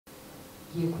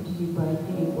ngiye kuririmba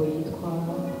indirimbo yitwa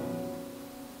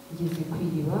ngeze ku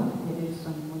iriba ya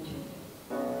Nelson Mucyo.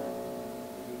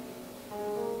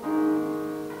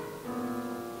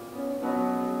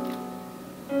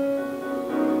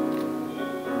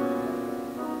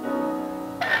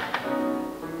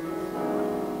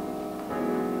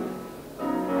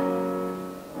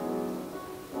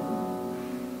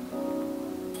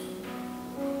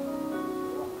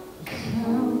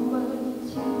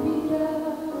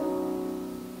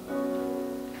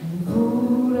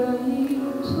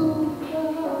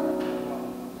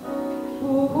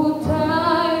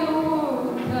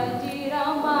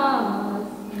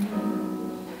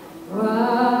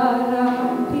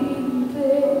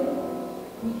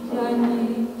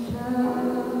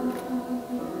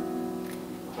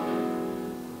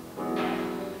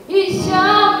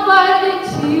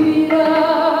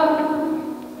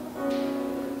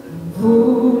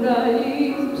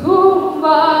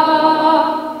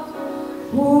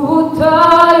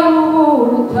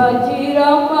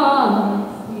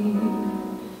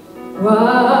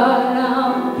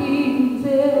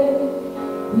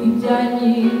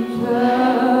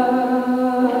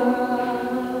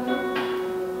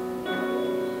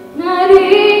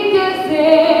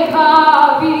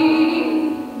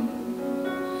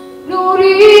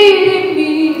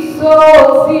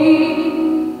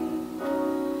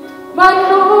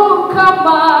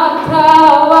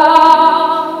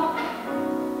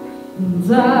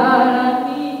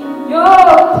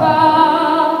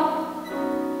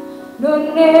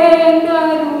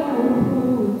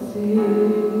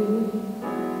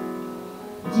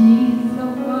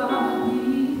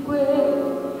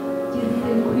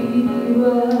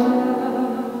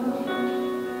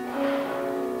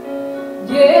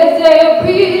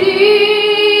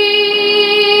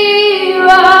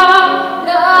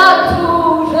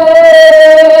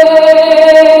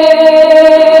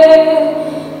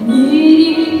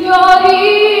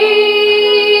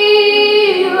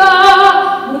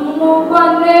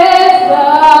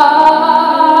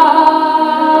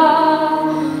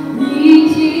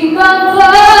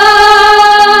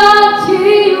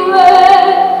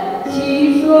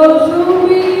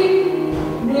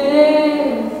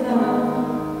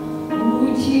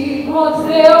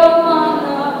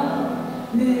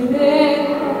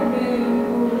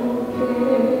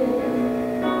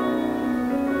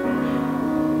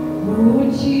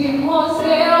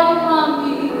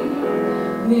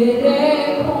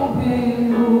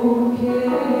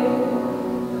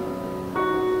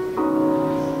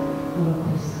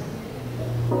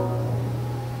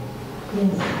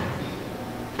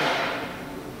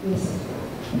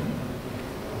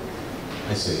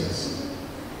 I say yes.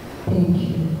 Thank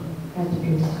you.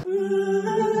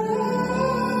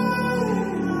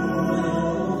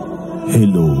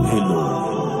 Hello, hello.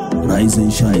 Rise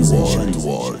and shine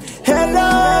world. Hello.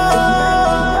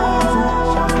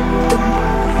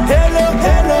 Hello,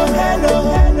 hello, hello,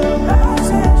 hello.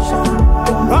 Rise and shine.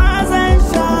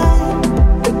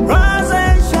 Rise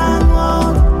and shine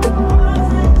world.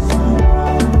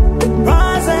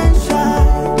 Rise and shine.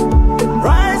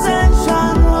 Rise and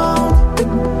shine world.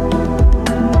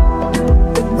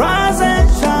 Rise and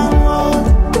shine world.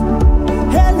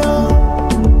 Hello.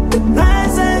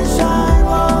 Rise and shine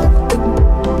world.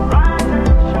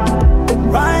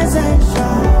 Rise and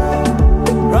shine.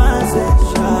 Rise and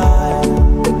shine.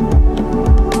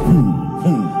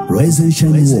 Rise and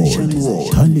shine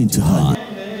world. Turn into heart.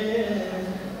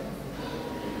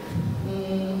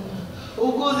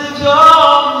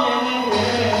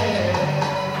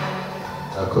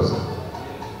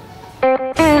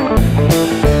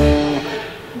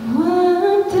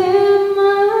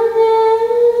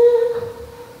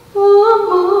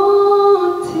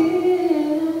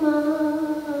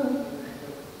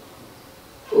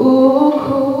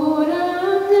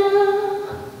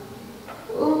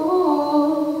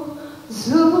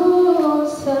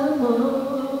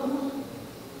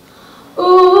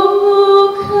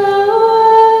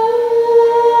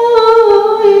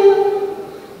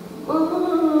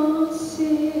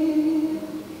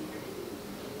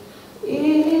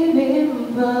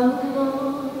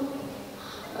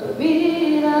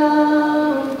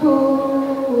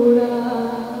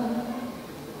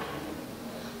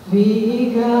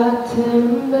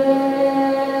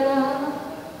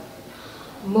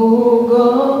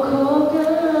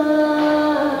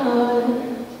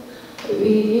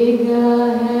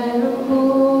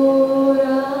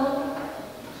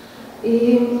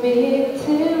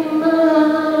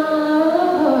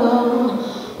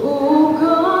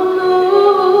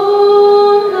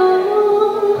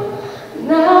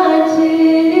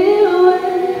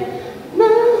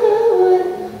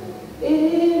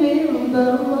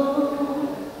 bivamo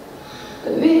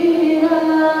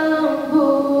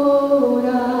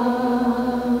birambura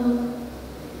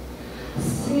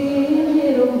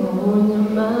sinkiri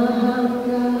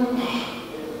umunyamahanga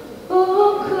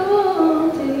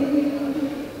ukundi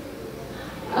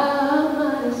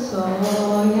amaraso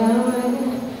yawe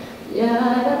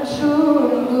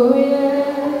yaracunguye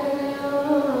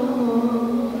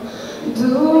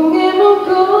dumwe mu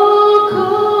bwoko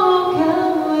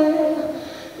bwawe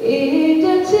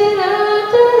ibyo kera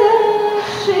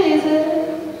byarashize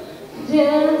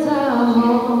byenzaho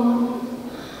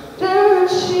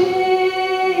ndashima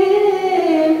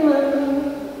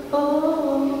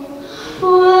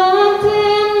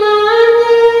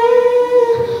watemanye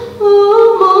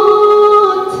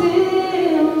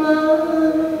umutima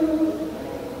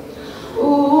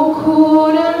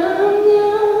ukuramya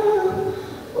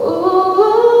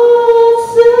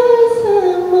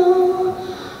ubusuzamo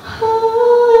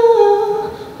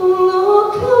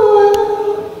umwuka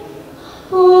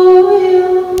w'uyu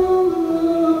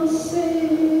munsi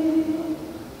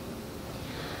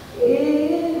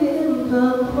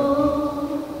ibimpamo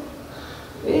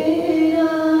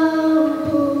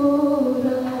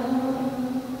birambura.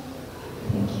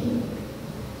 Thank you.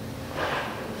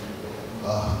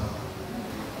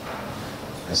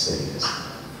 I say yes.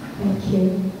 Thank you.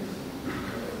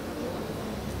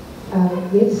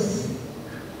 Yes.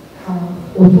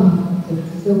 Uva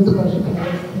tugize utwaje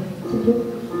penalty. Sibyo?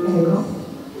 Yego.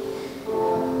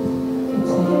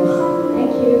 It's a yes.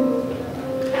 Thank you.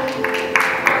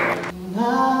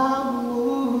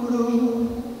 Namuru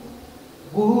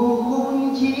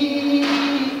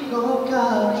buhungiro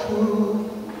bwacu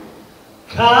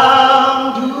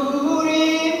kanduri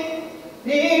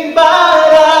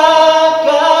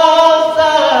n'imbaraga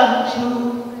zacu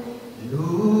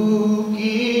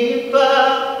n'ubwipa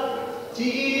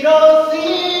tirozi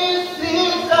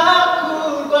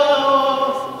zizakurwaho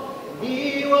ni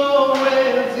wowe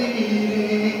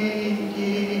ziringira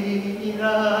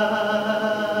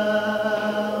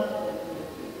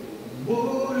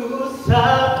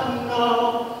urusakuno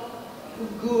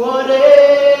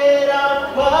guhorera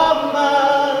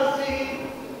kw'amazi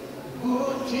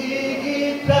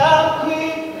gutigita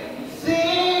kw'isi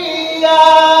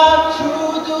yacu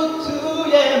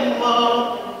dutuyemo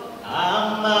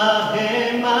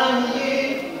amahema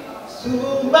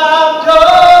y'isumba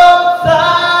byose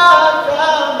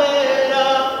azamera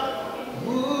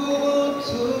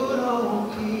ubuturo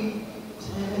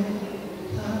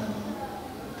bw'iteka.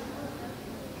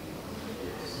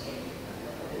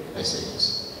 I say yes.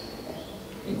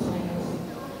 It's a yes.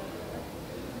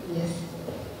 Yes.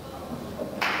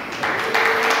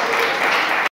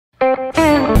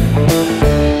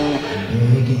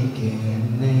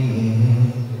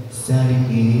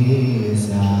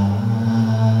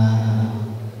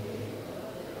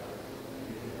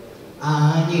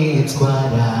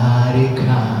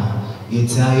 anyitwararika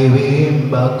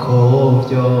itayibimba ko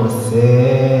byose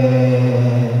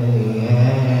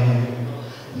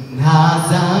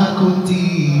ntaza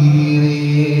kundira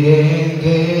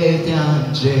ibirenge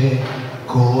byanje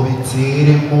ko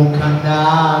bitirimuka na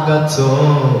gato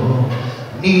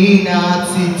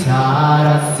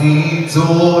ninatsitara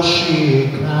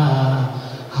sinzoshika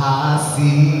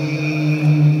hasi.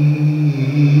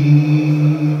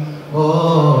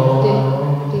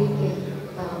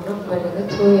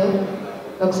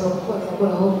 Bagusaba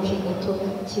kubanza umushinga gatoya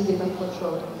ikindi na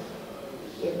control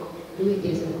yego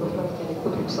wigereza mikrofone cyane kuko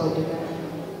bigusaba uburenganzira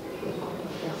yego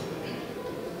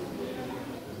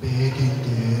mbega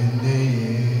ingeneye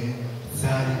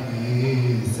zari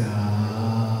mwiza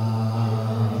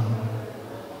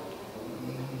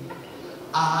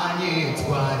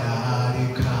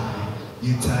anyitwararika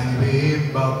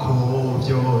yitayibimba ko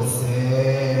byose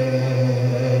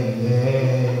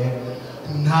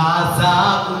ntaza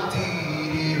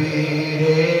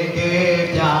ibirenge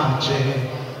byanje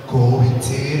ko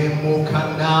bitirimuka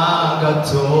na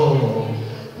gato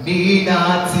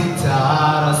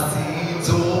ninatsitara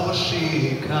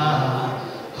sinzoshika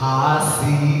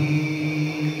hasi.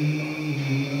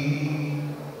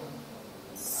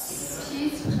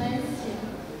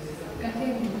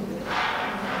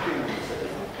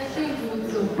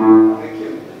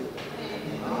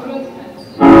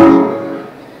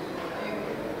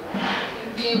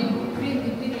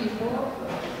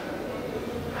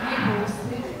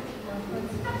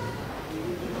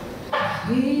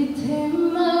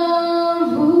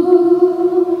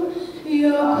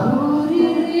 Yo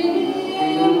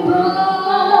kuririmba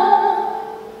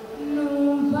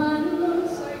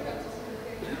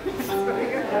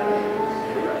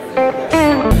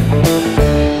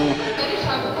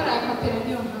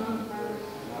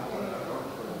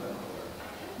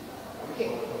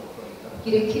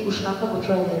kireki ushaka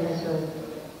gucuranga nacyo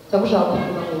cyangwa ushaka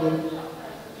kuvuga ngo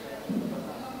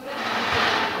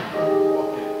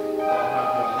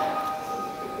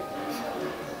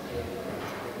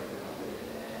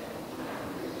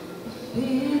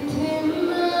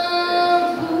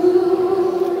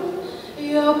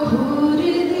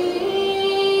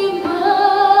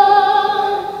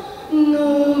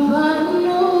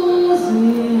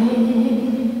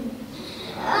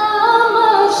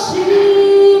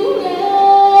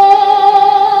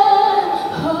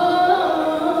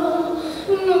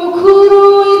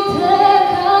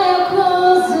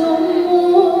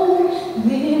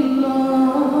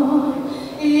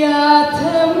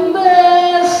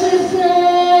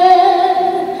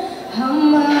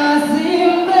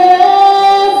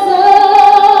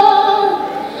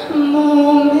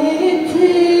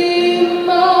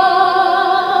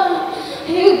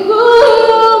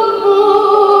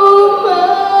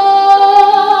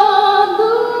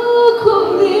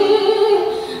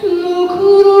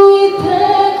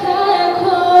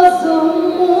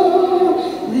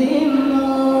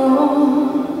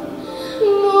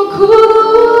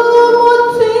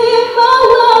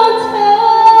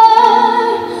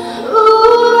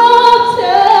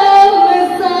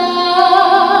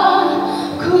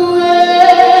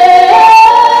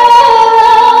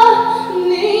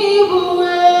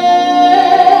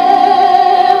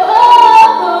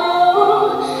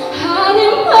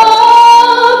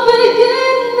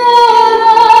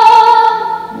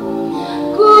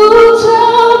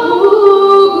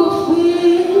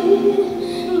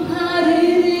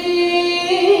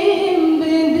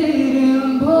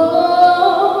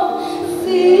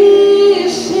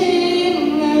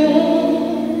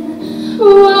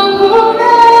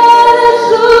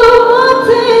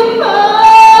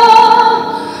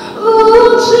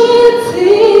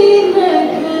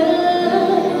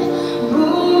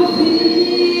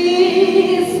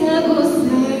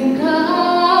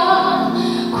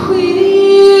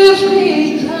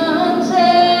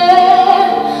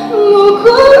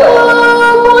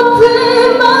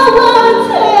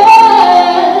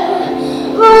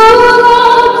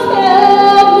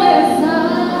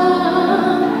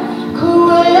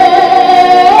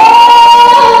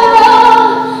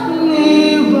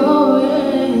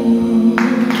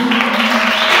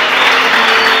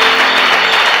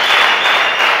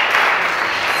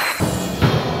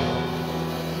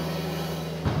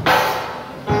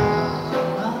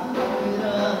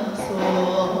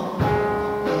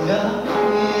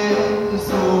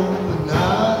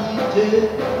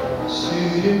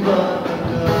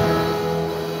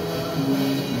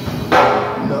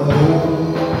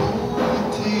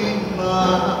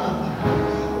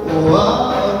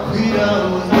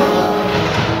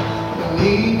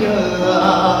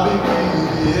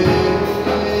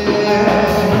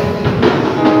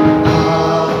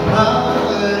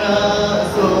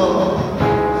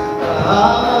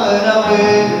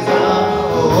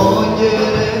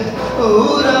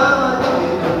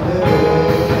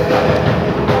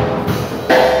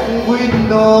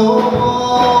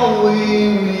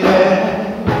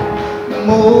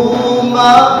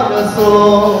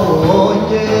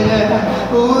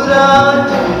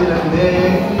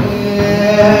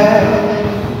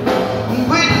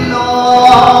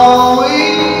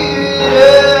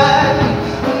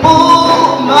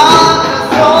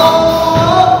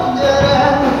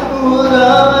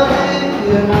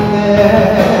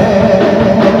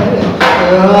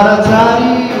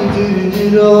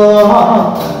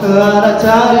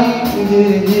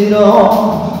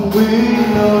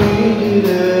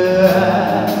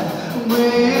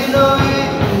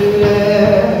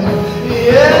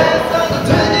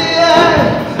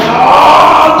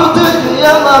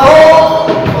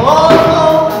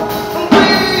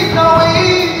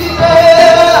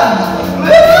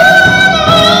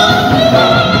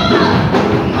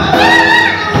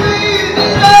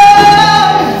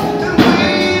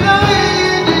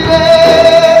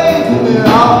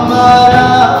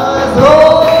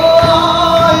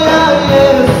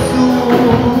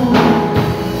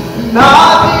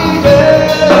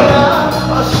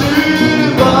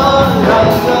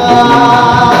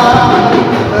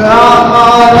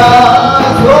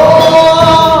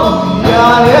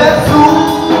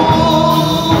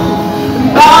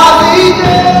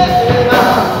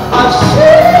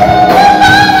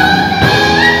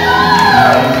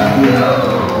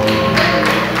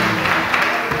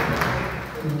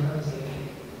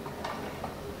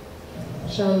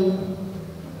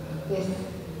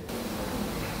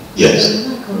Yes.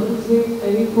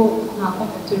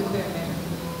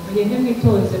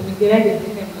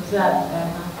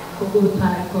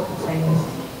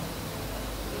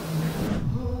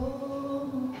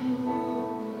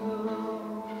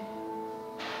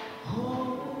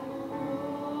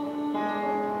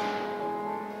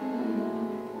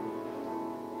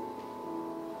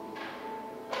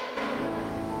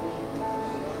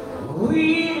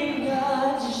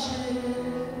 wirengagije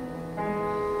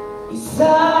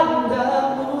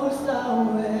izandamuza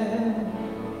we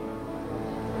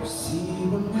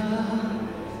usibona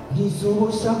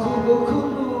ntizubasha kubwo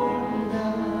kumunda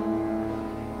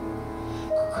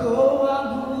kuko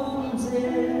wankunze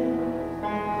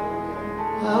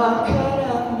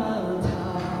akaramata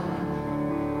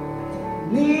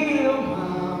niyo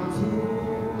mpamvu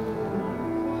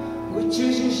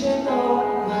ngucishije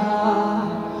nona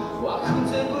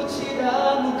wakunze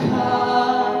gukiranuka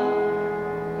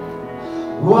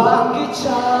wanga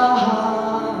icyaha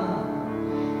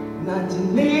nanjye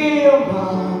niyo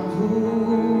mpamvu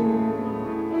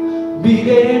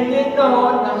biremye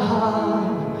nonaha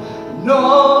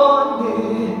none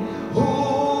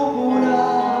humura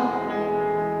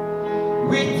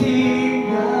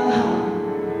witinya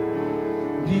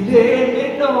biremye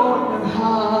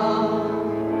nonaha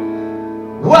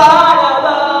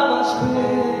warababajwe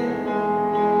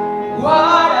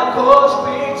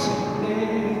waragoswe cyane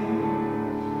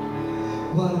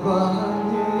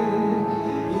warwanye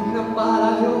intambara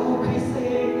yo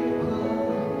kwizerwa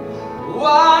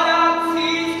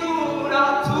waratsinzwe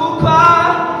uratukwa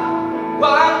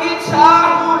wanga icyaha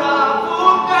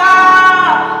uravuga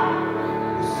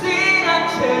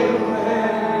usinakewe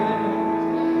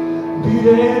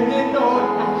biremye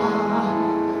nonaha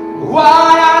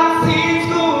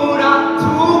waratsinzwe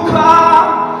uratukwa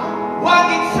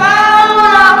wanga icyaha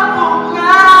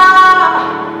uravuga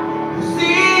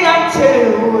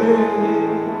usinakewe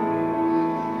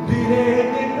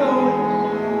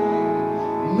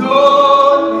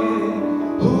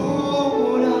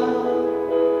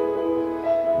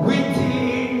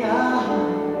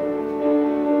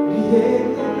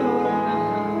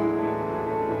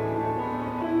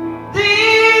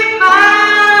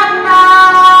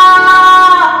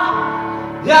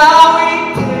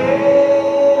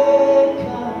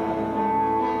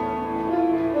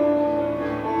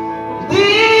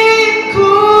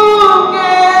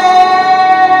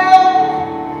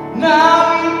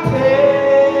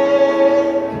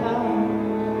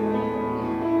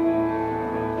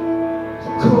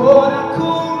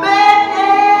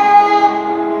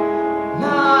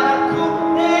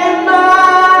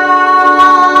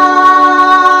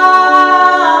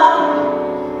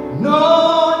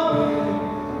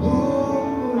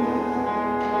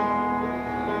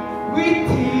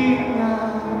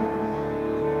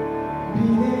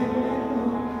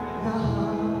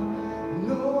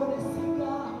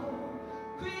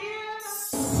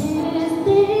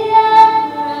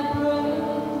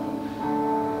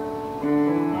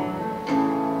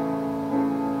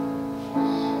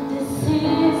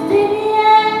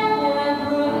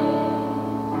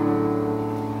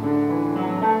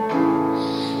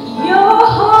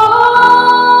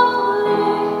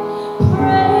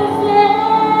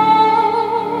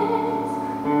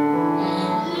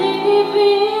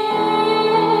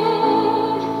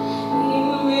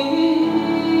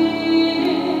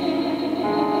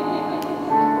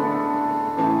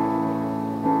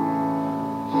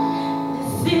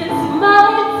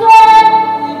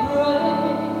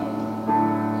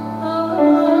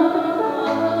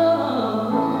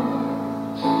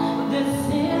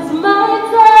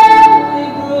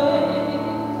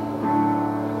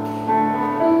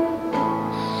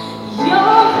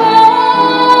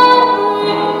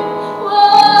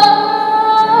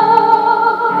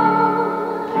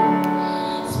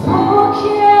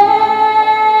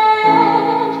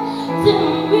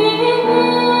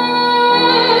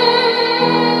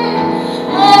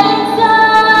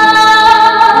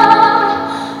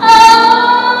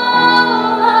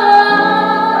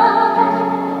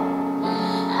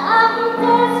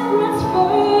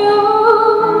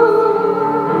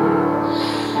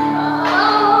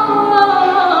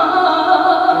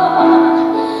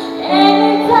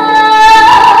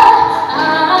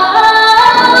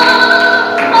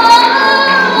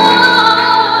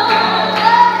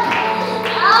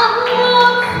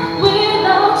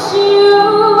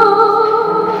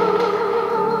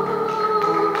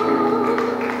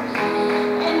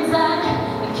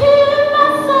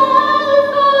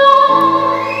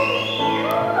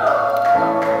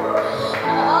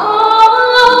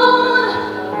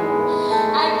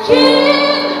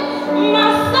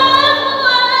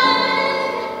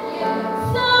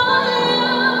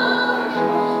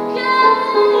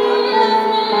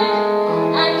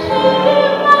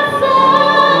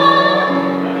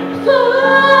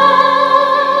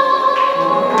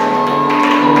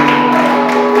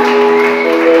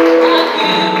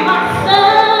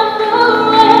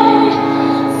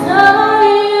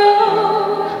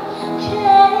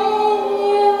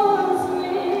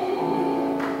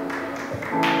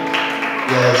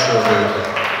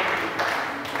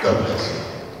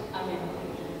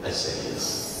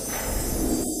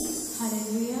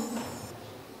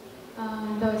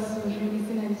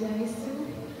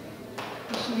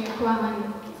kuba hano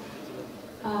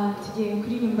tugiye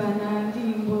kuririmbana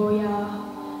indirimbo ya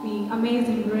ni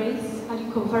Amazing Grace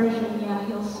ariko version ya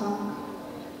Hillsong.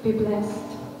 Be blessed.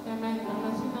 Amen.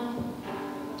 Amazina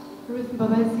Ruth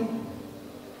Mbabazi.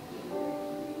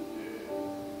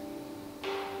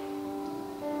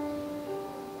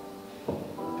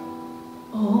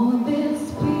 All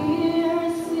this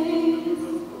pierces,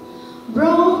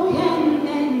 broken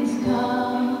and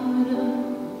scarred,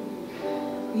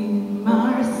 in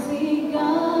mercy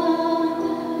God,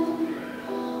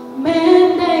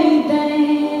 mandate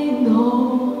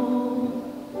all,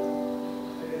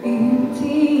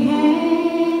 empty-handed,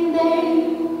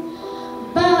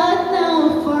 but now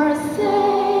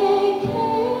forsaken.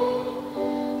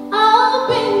 I've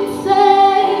been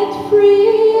set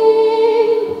free.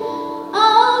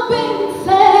 I've been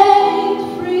set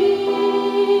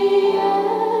free.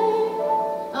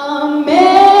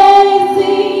 Amazing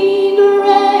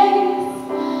grace,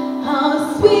 how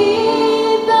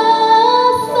sweet the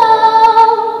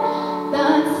sound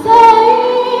that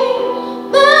saved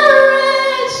the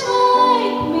wretch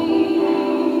like me.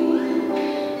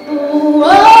 Oh, I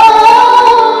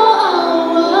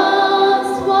was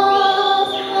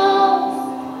lost,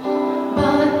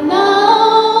 but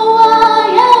now I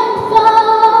am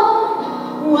found.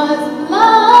 Was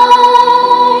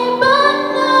blind, but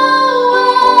now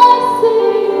I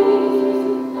see.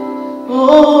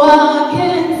 Oh, I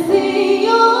can see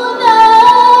you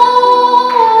now.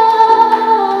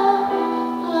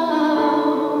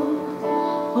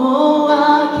 Oh, I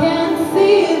can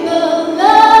see the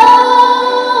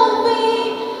love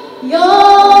in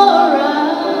your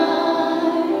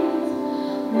eyes,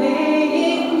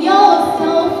 laying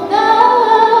yourself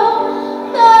down,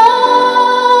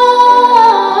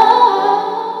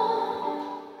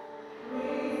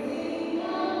 raising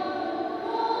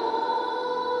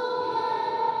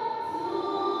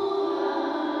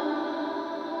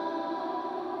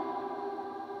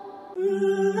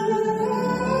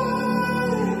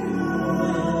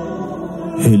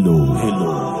Hello,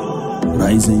 hello.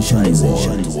 Rise and shine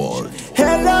world.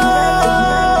 Hello,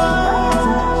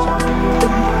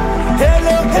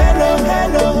 hello, hello,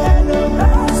 hello, hello.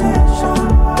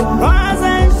 Rise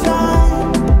and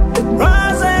shine,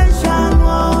 rise and shine,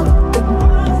 Lord.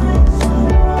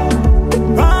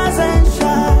 Rise and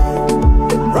shine,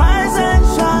 rise and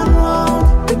shine, Lord.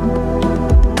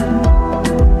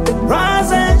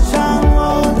 Rise and shine,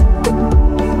 Lord.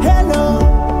 Hello,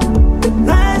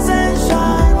 rise and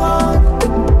shine, Lord.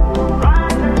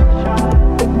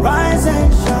 Rise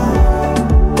and shine,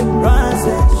 rise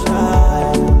and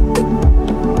shine.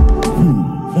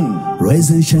 Rise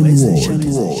and shine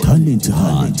world. Hand into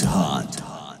hand.